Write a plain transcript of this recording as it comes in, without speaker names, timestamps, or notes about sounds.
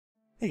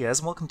Hey guys,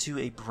 and welcome to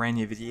a brand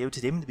new video.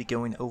 Today I'm going to be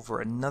going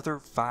over another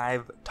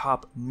 5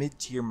 top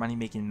mid-tier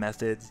money-making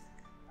methods.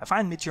 I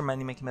find mid-tier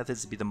money-making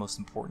methods to be the most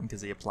important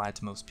because they apply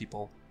to most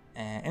people.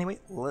 Anyway,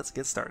 let's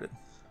get started.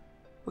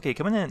 Okay,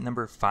 coming in at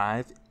number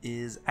 5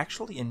 is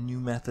actually a new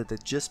method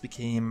that just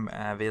became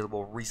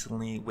available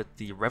recently with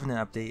the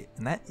Revenant update,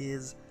 and that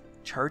is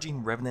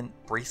charging Revenant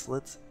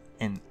bracelets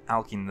and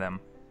alching them.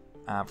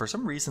 For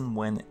some reason,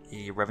 when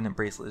a Revenant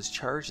bracelet is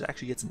charged, it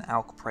actually gets an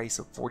alch price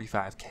of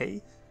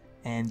 45k.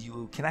 And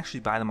you can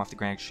actually buy them off the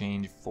Grand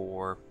Exchange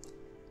for,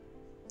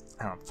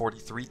 I don't know,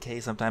 43k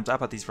sometimes. I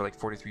bought these for like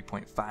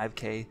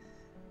 43.5k.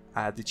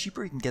 The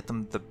cheaper you can get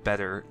them, the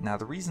better. Now,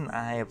 the reason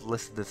I have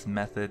listed this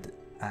method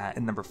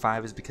in number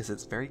 5 is because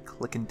it's very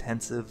click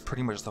intensive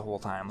pretty much the whole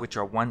time.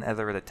 Withdraw one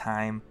ether at a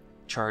time,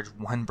 charge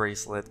one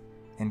bracelet,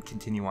 and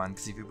continue on.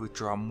 Because if you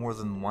withdraw more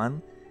than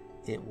one,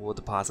 it will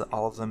deposit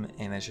all of them,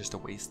 and it's just a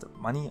waste of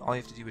money. All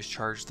you have to do is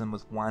charge them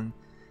with one.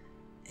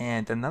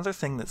 And another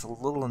thing that's a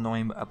little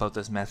annoying about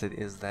this method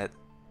is that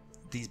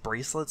these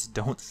bracelets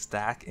don't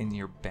stack in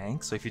your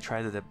bank. So if you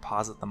try to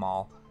deposit them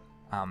all,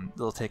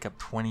 they'll take up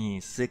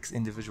 26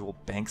 individual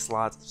bank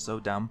slots. It's so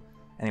dumb.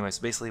 Anyway,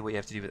 so basically what you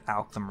have to do is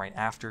alch them right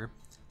after.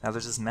 Now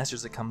there's this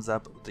message that comes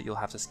up that you'll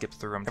have to skip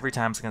through them. Every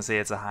time it's going to say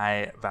it's a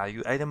high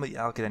value item, but you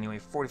alch it anyway,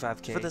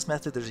 45k. For this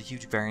method, there's a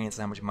huge variance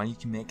in how much money you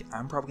can make.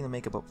 I'm probably going to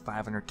make about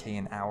 500k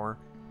an hour,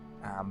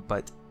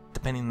 but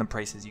depending on the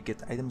prices you get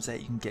the items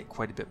at, you can get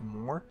quite a bit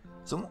more.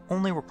 So the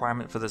only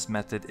requirement for this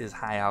method is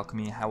high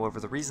alchemy. However,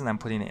 the reason I'm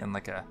putting it in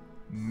like a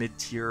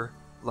mid-tier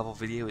level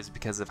video is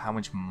because of how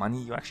much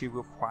money you actually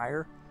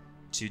require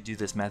to do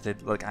this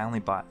method. Like, I only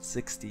bought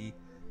 60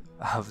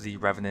 of the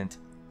Revenant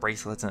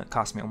bracelets and it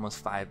cost me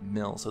almost 5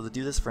 mil. So to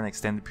do this for an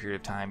extended period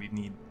of time, you'd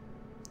need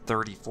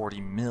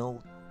 30-40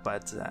 mil.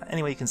 But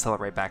anyway, you can sell it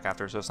right back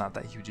after, so it's not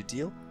that huge a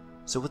deal.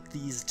 So with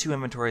these two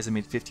inventories, I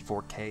made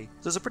 54k.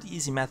 So it's a pretty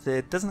easy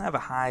method. Doesn't have a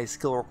high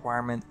skill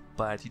requirement,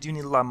 but you do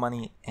need a lot of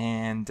money,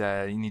 and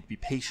you need to be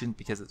patient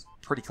because it's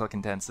pretty click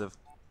intensive.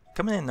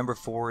 Coming in at number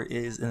 4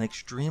 is an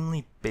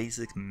extremely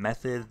basic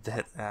method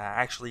that I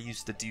actually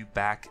used to do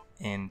back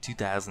in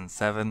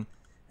 2007,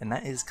 and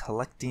that is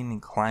collecting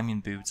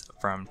climbing boots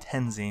from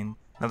Tenzin.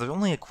 Now there's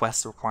only a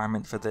quest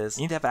requirement for this.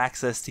 You need to have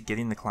access to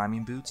getting the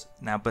climbing boots.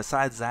 Now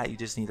besides that, you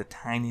just need a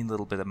tiny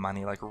little bit of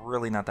money, like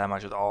really not that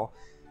much at all.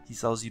 He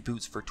sells you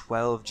boots for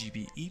 12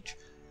 GB each.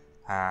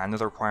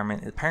 Another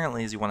requirement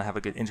apparently is you want to have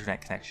a good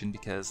internet connection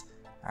because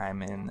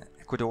I'm in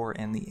Ecuador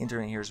and the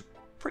internet here is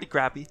pretty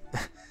crappy.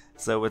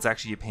 So it's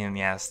actually a pain in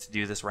the ass to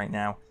do this right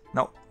now.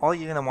 Now all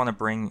you're going to want to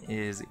bring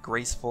is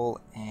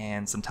Graceful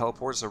and some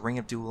teleports, a Ring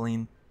of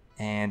Dueling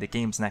and a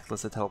Games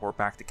Necklace to teleport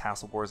back to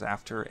Castle Wars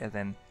after, and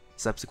then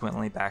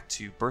subsequently back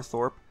to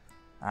Berthorpe.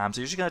 So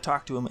you're just going to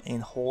talk to him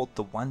and hold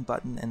the one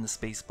button and the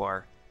space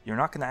bar. You're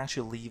not going to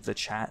actually leave the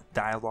chat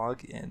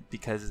dialogue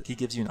because he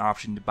gives you an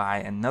option to buy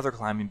another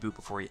climbing boot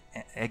before you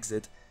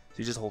exit. So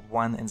you just hold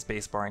 1 and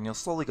spacebar and you'll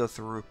slowly go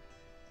through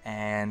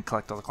and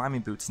collect all the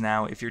climbing boots.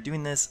 Now, if you're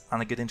doing this on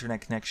a good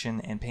internet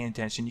connection and paying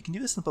attention, you can do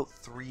this in about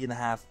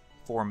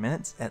 3.5-4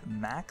 minutes at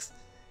max.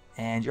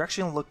 And you're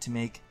actually going to look to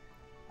make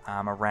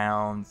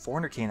around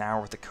 400k an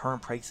hour with the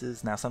current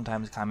prices. Now,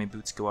 sometimes climbing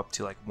boots go up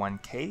to like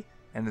 1k,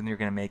 and then you're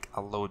going to make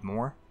a load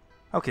more.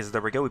 Okay, so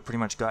there we go. We pretty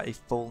much got a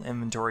full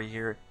inventory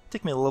here.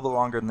 Took me a little bit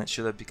longer than it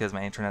should have because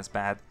my internet's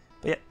bad.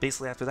 But yeah,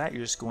 basically after that,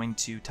 you're just going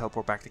to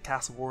teleport back to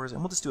Castle Wars,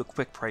 and we'll just do a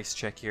quick price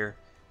check here.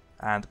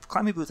 The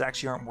climbing boots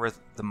actually aren't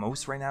worth the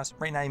most right now. So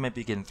right now you might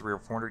be getting 300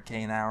 or 400k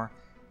an hour.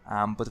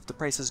 But if the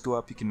prices go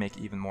up, you can make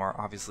even more.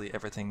 Obviously,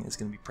 everything is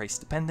going to be price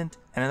dependent.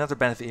 And another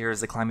benefit here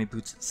is the climbing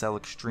boots sell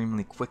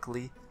extremely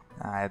quickly.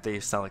 They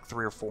sell like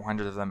 300 or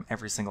 400 of them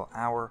every single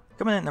hour.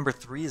 Coming in at number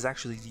 3 is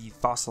actually the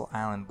Fossil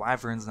Island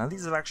Wyverns. Now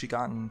these have actually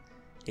gotten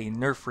a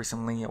nerf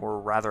recently, or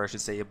rather I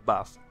should say a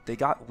buff. They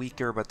got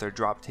weaker, but their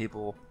drop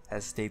table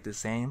has stayed the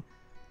same.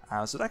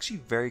 So it's actually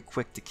very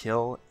quick to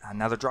kill.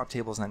 Now their drop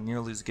table is not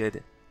nearly as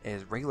good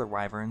as regular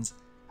Wyverns.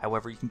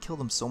 However, you can kill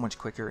them so much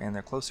quicker and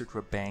they're closer to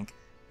a bank,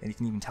 and you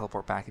can even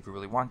teleport back if you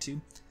really want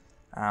to.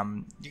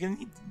 You're going to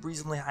need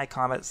reasonably high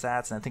combat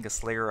stats, and I think a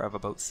Slayer of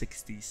about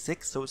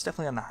 66, so it's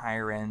definitely on the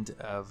higher end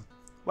of,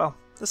 well,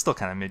 that's still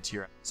kind of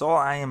mid-tier. So all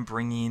I am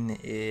bringing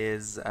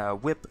is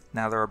Whip.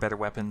 Now there are better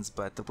weapons,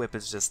 but the Whip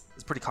is just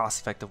a pretty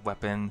cost-effective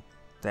weapon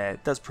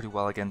that does pretty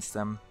well against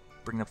them.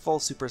 Bringing a full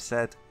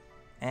superset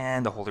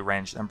and a Holy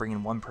Wrench. I'm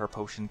bringing 1 prayer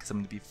potion because I'm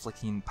going to be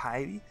flicking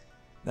Piety.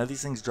 Now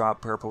these things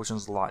drop prayer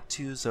potions a lot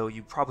too, so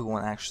you probably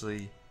won't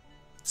actually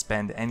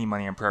spend any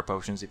money on prayer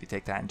potions if you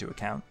take that into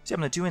account. So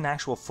I'm going to do an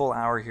actual full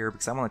hour here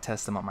because I want to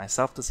test them out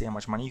myself to see how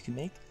much money you can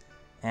make.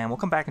 And we'll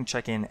come back and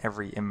check in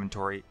every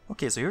inventory.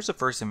 Okay, so here's the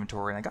first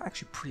inventory, and I got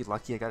actually pretty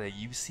lucky. I got a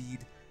U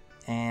seed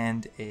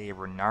and a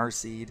Renar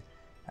seed.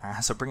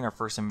 So bringing our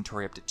first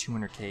inventory up to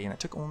 200k, and it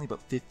took only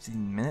about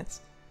 15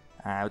 minutes.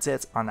 I would say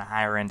it's on the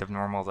higher end of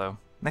normal though.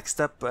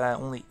 Next up,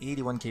 only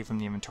 81k from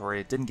the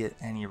inventory. It didn't get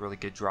any really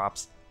good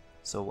drops,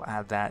 so we'll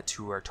add that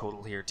to our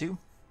total here too.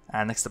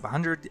 Next up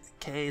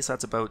 100k, so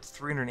that's about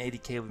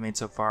 380k we made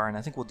so far, and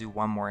I think we'll do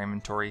one more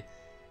inventory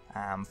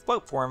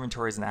About 4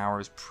 inventories an hour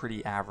is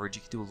pretty average.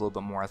 You could do a little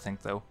bit more, I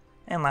think, though.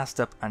 And last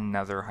up,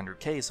 another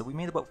 100k. So we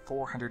made about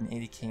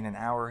 480k in an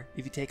hour.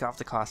 If you take off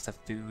the cost of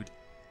food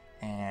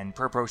and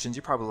per potions,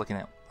 you're probably looking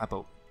at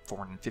about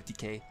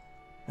 450k.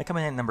 Now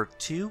coming in at number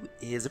 2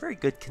 is a very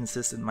good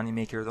consistent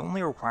moneymaker. The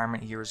only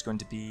requirement here is going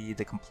to be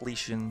the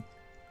completion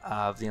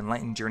of the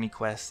Enlightened Journey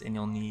quest, and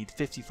you'll need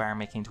 50 fire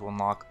making to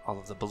unlock all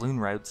of the balloon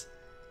routes.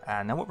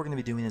 Now what we're going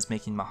to be doing is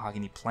making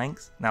mahogany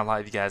planks. Now a lot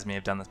of you guys may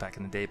have done this back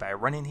in the day by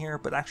running here,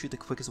 but actually the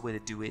quickest way to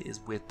do it is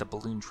with the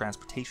balloon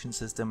transportation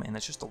system, and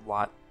it's just a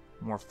lot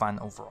more fun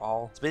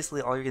overall. So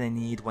basically all you're going to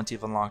need once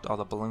you've unlocked all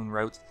the balloon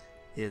routes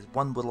is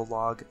one willow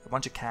log, a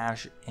bunch of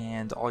cash,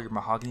 and all your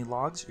mahogany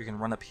logs. You're going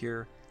to run up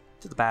here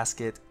to the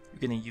basket, you're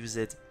going to use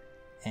it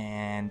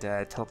and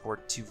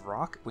teleport to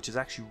rock, which is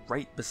actually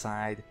right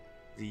beside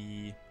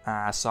the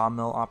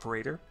sawmill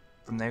operator.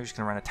 From there you're just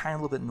going to run a tiny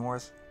little bit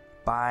north,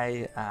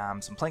 buy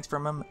some planks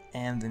from him,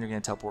 and then you're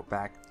going to teleport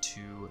back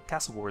to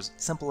Castle Wars.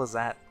 Simple as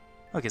that.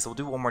 Okay, so we'll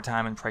do it one more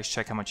time and price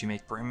check how much you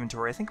make per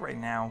inventory. I think right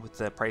now with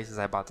the prices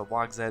I bought the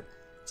logs at,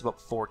 it's about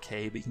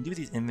 4k, but you can do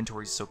these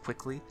inventories so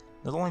quickly.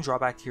 Now the only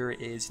drawback here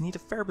is you need a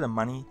fair bit of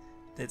money.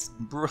 It's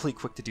really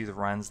quick to do the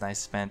runs, and I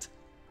spent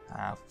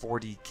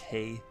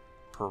 40k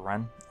per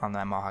run on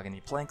that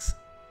mahogany planks.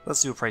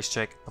 Let's do a price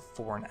check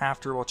before and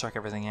after. We'll check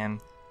everything in.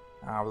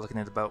 We're looking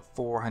at about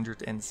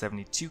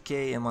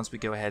 472k, and once we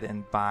go ahead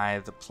and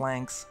buy the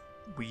planks,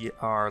 we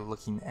are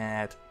looking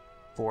at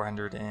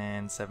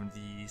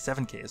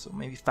 477k, so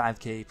maybe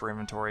 5k per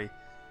inventory.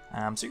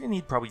 So you're gonna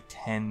need probably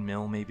 10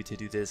 mil maybe to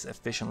do this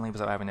efficiently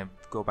without having to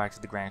go back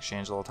to the Grand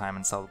Exchange all the time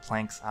and sell the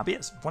planks. But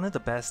yes, one of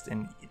the best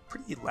and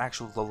pretty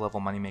actual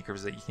low-level money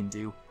makers that you can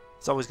do.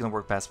 It's always going to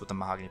work best with the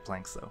mahogany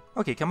planks though.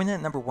 Okay, coming in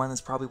at number 1 is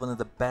probably one of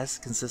the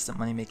best consistent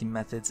money making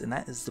methods, and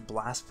that is the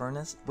blast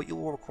furnace. What you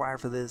will require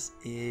for this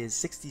is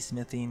 60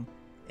 smithing,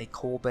 a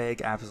coal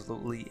bag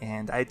absolutely,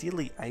 and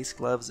ideally ice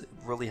gloves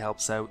really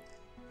helps out,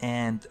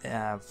 and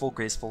full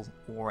graceful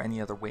or any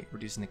other weight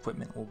reducing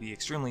equipment will be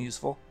extremely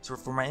useful. So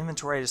for my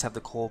inventory I just have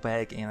the coal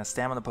bag and a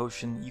stamina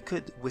potion. You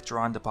could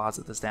withdraw and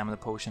deposit the stamina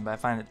potion, but I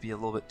find it to be a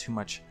little bit too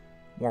much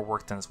more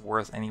work than it's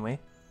worth anyway.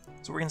 So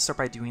what we're going to start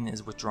by doing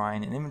is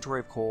withdrawing an inventory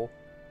of coal,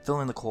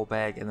 filling the coal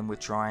bag, and then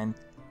withdrawing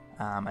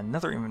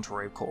another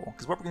inventory of coal.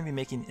 Because what we're going to be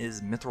making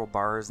is mithril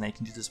bars. Now you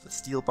can do this with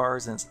steel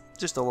bars, and it's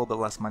just a little bit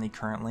less money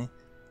currently.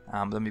 But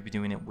I'm going to be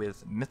doing it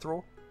with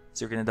mithril.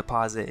 So you're going to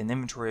deposit an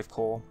inventory of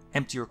coal,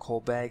 empty your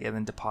coal bag, and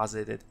then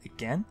deposit it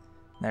again.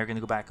 Now you're going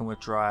to go back and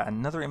withdraw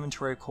another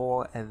inventory of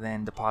coal, and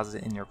then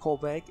deposit it in your coal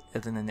bag,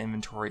 and then an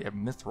inventory of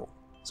mithril.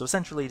 So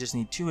essentially you just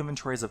need 2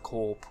 inventories of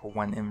coal per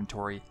 1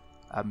 inventory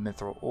of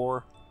mithril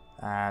ore.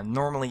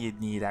 Normally you'd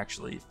need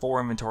actually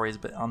 4 inventories,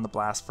 but on the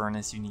blast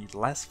furnace you need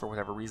less for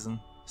whatever reason.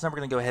 So now we're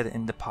going to go ahead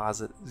and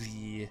deposit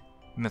the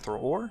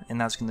mithril ore, and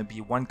that's going to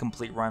be 1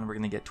 complete run. We're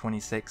going to get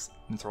 26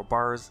 mithril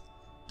bars,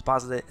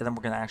 deposit it, and then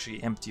we're going to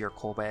actually empty our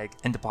coal bag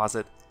and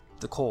deposit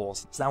the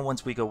coals. So now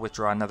once we go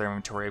withdraw another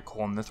inventory of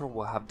coal and mithril,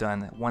 we'll have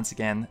done once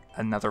again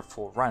another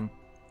full run.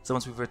 So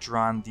once we've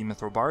withdrawn the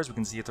mithril bars, we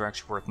can see that they're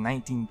actually worth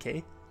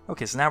 19k.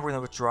 Okay, so now we're going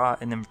to withdraw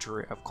an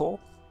inventory of coal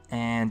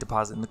and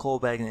deposit in the coal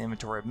bag and the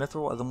inventory of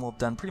mithril, and then we'll have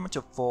done pretty much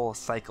a full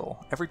cycle.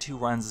 Every 2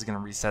 runs is going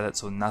to reset it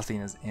so nothing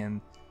is in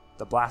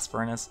the blast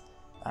furnace.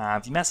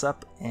 If you mess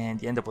up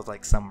and you end up with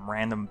like some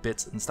random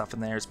bits and stuff in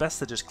there, it's best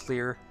to just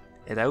clear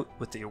it out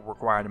with the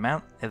required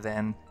amount and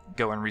then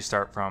go and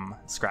restart from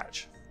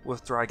scratch.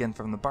 Withdraw again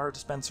from the bar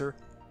dispenser,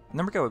 and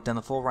there we go, we've done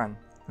the full run.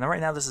 Now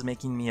right now this is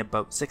making me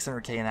about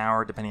 600k an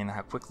hour depending on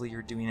how quickly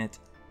you're doing it.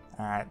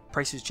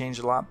 Prices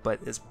changed a lot, but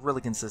it's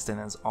really consistent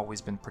and has always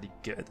been pretty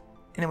good.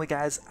 Anyway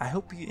guys, I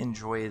hope you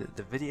enjoyed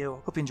the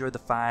video. Hope you enjoyed the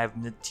 5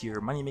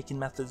 mid-tier money making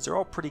methods. They're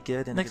all pretty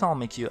good, and they can all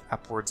make you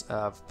upwards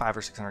of 500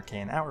 or 600k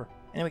an hour.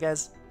 Anyway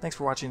guys, thanks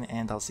for watching,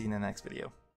 and I'll see you in the next video.